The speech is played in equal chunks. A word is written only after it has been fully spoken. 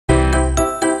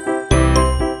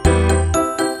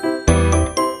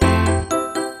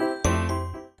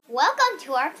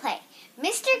our play,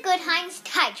 Mr. Goodhind's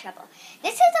Tie Trouble.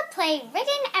 This is a play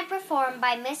written and performed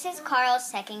by Mrs. Karl's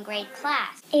second grade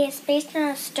class. It is based on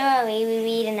a story we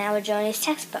read in our Johnny's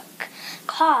textbook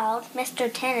called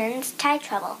Mr. Tanen's Tie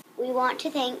Trouble. We want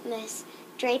to thank Miss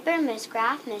Draper, Miss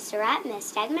Graff, Miss Surratt,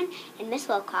 Miss Stegman, and Miss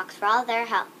Wilcox for all their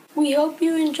help. We hope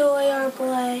you enjoy our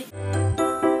play.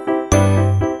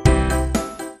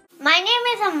 My name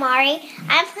is Amari.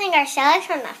 I'm playing Arcellus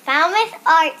from the Falmouth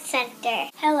Arts Center.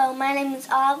 Hello, my name is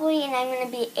Aubrey, and I'm going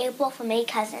to be April from 8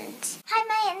 Cousins. Hi,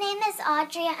 my name is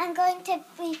Audrey. I'm going to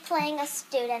be playing a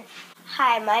student.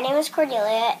 Hi, my name is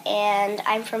Cordelia, and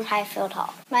I'm from Highfield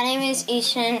Hall. My name is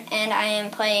Easton, and I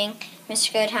am playing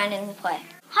Mr. Goodhind in the play.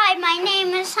 Hi, my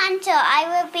name is Hunter. I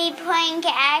will be playing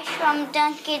Ash from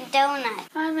Dunkin' Donuts.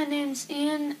 Hi, my name's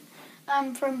Ian.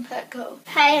 I'm from Petco.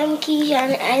 Hi, I'm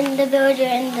Keishan. I'm the builder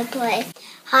in the play.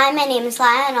 Hi, my name is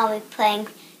Lila, and I'll be playing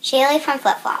Shaylee from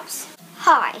Flip Flops.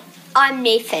 Hi, I'm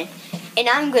Nathan, and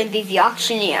I'm going to be the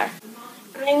auctioneer.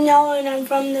 I'm Noah, and I'm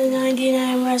from the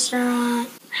 99 restaurant.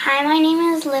 Hi, my name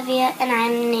is Olivia, and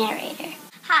I'm the narrator.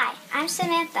 Hi, I'm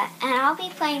Samantha, and I'll be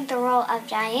playing the role of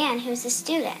Diane, who's a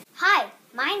student. Hi,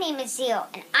 my name is Zio,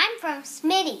 and I'm from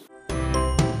Smitty.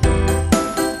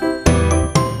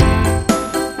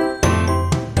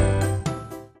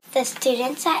 The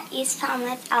students at East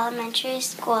Falmouth Elementary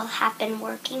School have been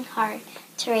working hard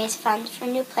to raise funds for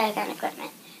new playground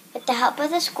equipment. With the help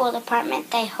of the school department,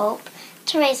 they hope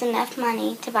to raise enough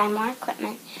money to buy more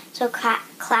equipment so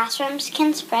classrooms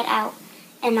can spread out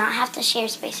and not have to share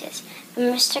spaces. But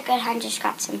Mr. Goodhind just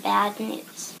got some bad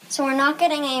news. So we're not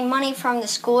getting any money from the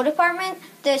school department?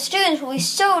 The students will be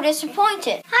so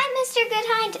disappointed. Hi, Mr.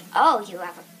 Goodhind. Oh, you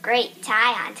have a great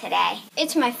tie on today.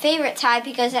 It's my favorite tie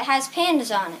because it has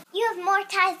pandas on it. You have more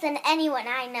ties than anyone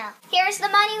I know. Here's the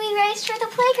money we raised for the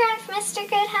playground, Mr.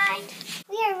 Goodhind.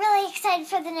 We are really excited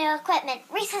for the new equipment.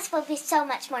 Recess will be so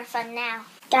much more fun now.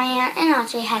 Diane and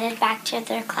Audrey headed back to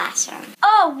their classroom.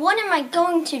 Oh, what am I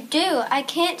going to do? I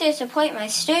can't disappoint my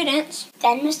students.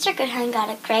 Then Mr. Goodhind got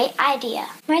a great idea.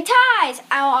 My ties!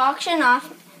 I will auction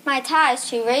off my ties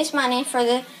to raise money for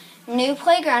the new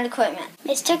playground equipment.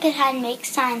 Mr. Goodhind makes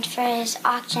signs for his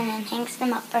auction and hangs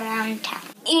them up around town.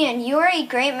 Ian, you are a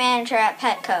great manager at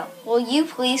Petco. Will you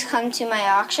please come to my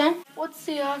auction? What's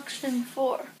the auction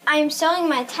for? I am selling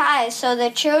my ties so the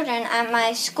children at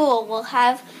my school will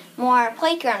have more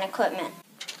playground equipment.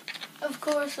 Of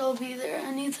course I'll be there.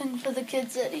 Anything for the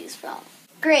kids at East Falmouth.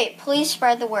 Great, please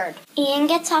spread the word. Ian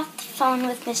gets off the phone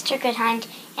with Mr. Goodhind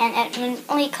and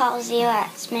immediately calls you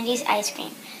at Smitty's Ice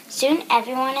Cream. Soon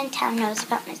everyone in town knows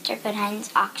about Mr.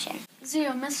 Goodhind's auction.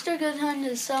 Zio, Mr. Goodhind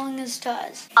is selling his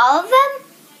ties. All of them?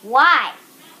 Why?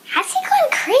 Has he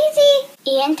gone crazy?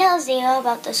 Ian tells Zio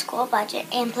about the school budget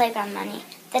and playground money.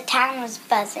 The town was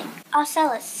buzzing.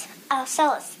 Arcellus,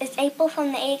 it's April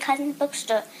from the 8 Cousins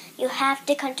bookstore. You have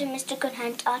to come to Mr.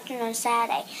 Goodhind's auction on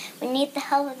Saturday. We need the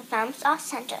help of the Falmouth Arts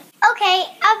Center. Okay,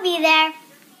 I'll be there.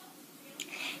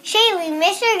 Shaylee,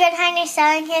 Mr. Goodhind is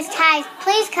selling his ties.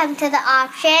 Please come to the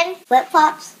auction. Flip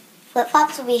Flops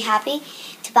will be happy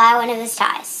to buy one of his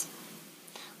ties.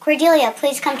 Cordelia,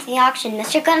 please come to the auction.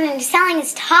 Mr. Goodhind is selling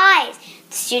his ties.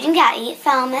 The students at East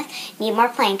Falmouth need more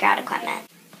playground equipment.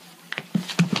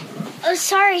 Oh,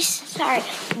 sorry.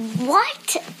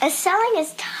 What? Selling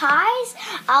his ties?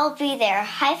 I'll be there.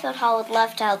 Highfield Hall would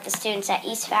love to help the students at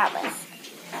East Falmouth.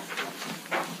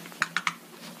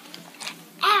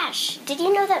 Ash, did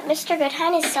you know that Mr.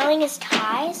 Goodhind is selling his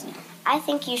ties? I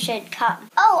think you should come.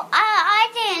 Oh, I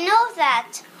didn't know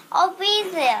that. I'll be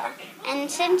there.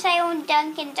 And since I own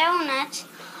Dunkin' Donuts,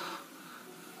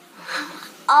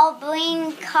 I'll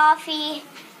bring coffee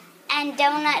and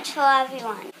donuts for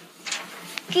everyone.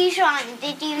 Keyshawn,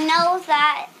 did you know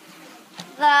that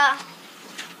the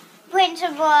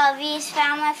principal of East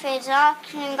Falmouth is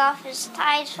auctioning off his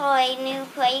ties for a new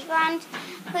playground?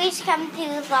 Please come to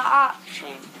the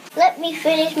auction. Let me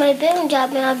finish my building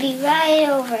job and I'll be right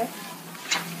over.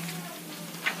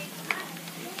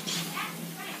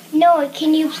 Noah,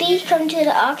 can you please come to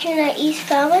the auction at East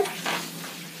Falmouth?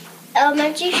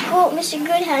 Elementary school, Mr.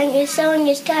 Goodhind is selling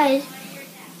his ties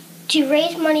to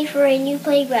raise money for a new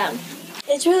playground.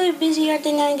 It's really busy at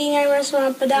the 99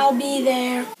 restaurant, but I'll be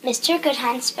there. Mr.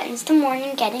 Goodhind spends the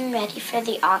morning getting ready for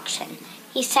the auction.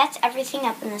 He sets everything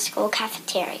up in the school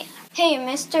cafeteria. Hey,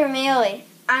 Mr. Mealy,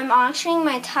 I'm auctioning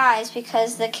my ties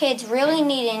because the kids really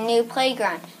need a new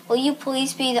playground. Will you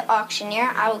please be the auctioneer?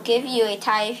 I will give you a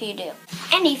tie if you do.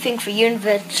 Anything for you and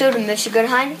the children, Mr.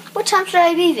 Goodhind. What time should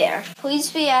I be there?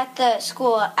 Please be at the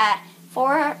school at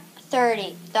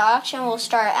 4:30. The auction will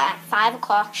start at 5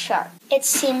 o'clock sharp. It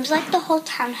seems like the whole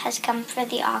town has come for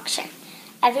the auction.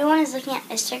 Everyone is looking at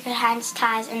Mr. Goodhind's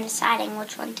ties and deciding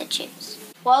which one to choose.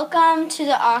 Welcome to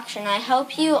the auction. I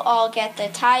hope you all get the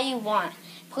tie you want.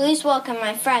 Please welcome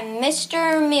my friend,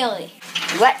 Mr. Mealy.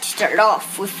 Let's start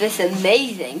off with this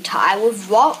amazing tie with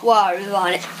Rottweilers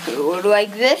on it. Who would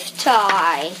like this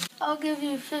tie? I'll give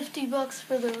you $50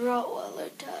 for the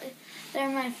Rottweiler tie. They're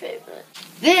my favorite.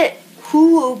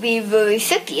 Who will be the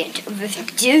recipient of this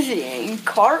dizzying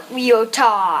cartwheel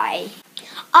tie?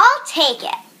 I'll take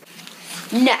it.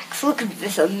 Next, look at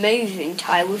this amazing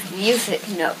tie with music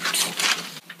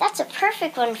notes. That's a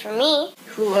perfect one for me.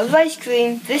 Who loves ice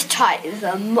cream? This tie is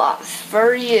a must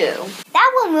for you.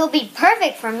 That one will be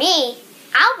perfect for me.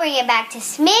 I'll bring it back to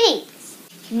Smitty's.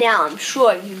 Now, I'm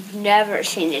sure you've never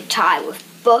seen a tie with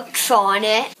books on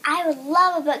it. I would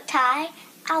love a book tie.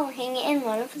 I will hang it in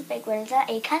one of the big ones at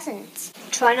 8 Cousins.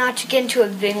 Try not to get into a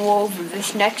big war over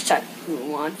this next time. Who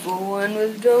wants the one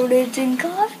with donuts and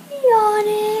coffee on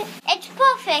it? It's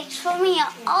perfect for me.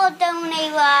 I'll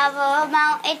donate whatever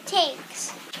amount it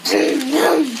takes.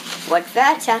 What's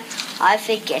that sound? I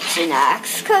think it's an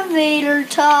excavator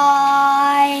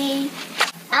tie.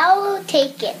 I will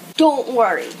take it. Don't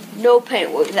worry, no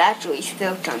paint was actually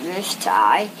spilt on this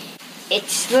tie.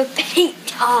 It's the paint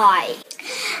tie.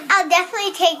 I'll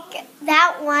definitely take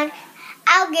that one.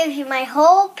 I'll give you my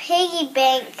whole piggy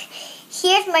bank.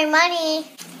 Here's my money.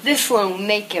 This one will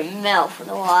make it melt for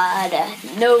the water.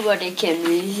 Nobody can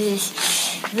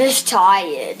resist. This tie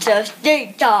is a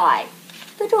steak tie.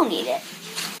 But don't eat it.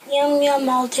 Yum, yum,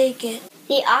 I'll take it.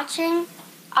 The auction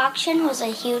was a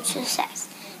huge success.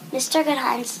 Mr.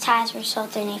 Goodhind's ties were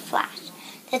sold in a flash.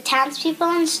 The townspeople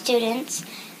and students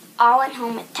all went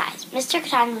home with ties. Mr.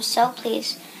 Goodhind was so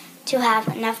pleased to have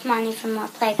enough money for more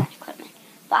playground equipment.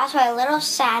 Boss was a little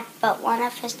sad, but one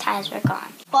of his ties were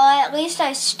gone. Well, at least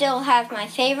I still have my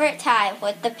favorite tie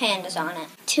with the pandas on it.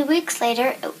 2 weeks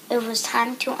later, it was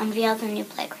time to unveil the new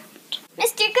playground.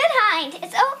 Mr. Goodhind,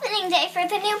 it's opening day for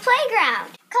the new playground.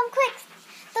 Come quick,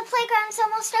 the playground's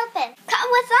almost open. Come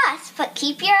with us, but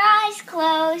keep your eyes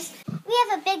closed. We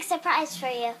have a big surprise for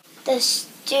you. The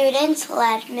students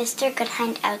led Mr.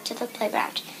 Goodhind out to the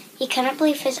playground. He couldn't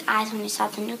believe his eyes when he saw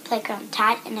the new playground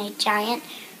tied in a giant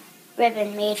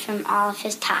ribbon made from all of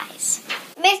his ties.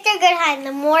 Mr. Goodhind,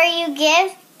 the more you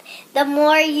give, the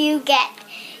more you get.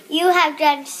 You have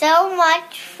done so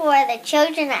much for the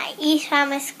children at East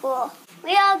Falmouth School.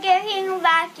 We are giving you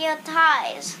back your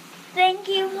ties. Thank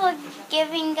you for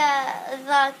giving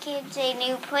the kids a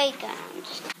new playground.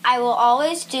 I will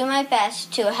always do my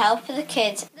best to help the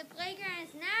kids. The playground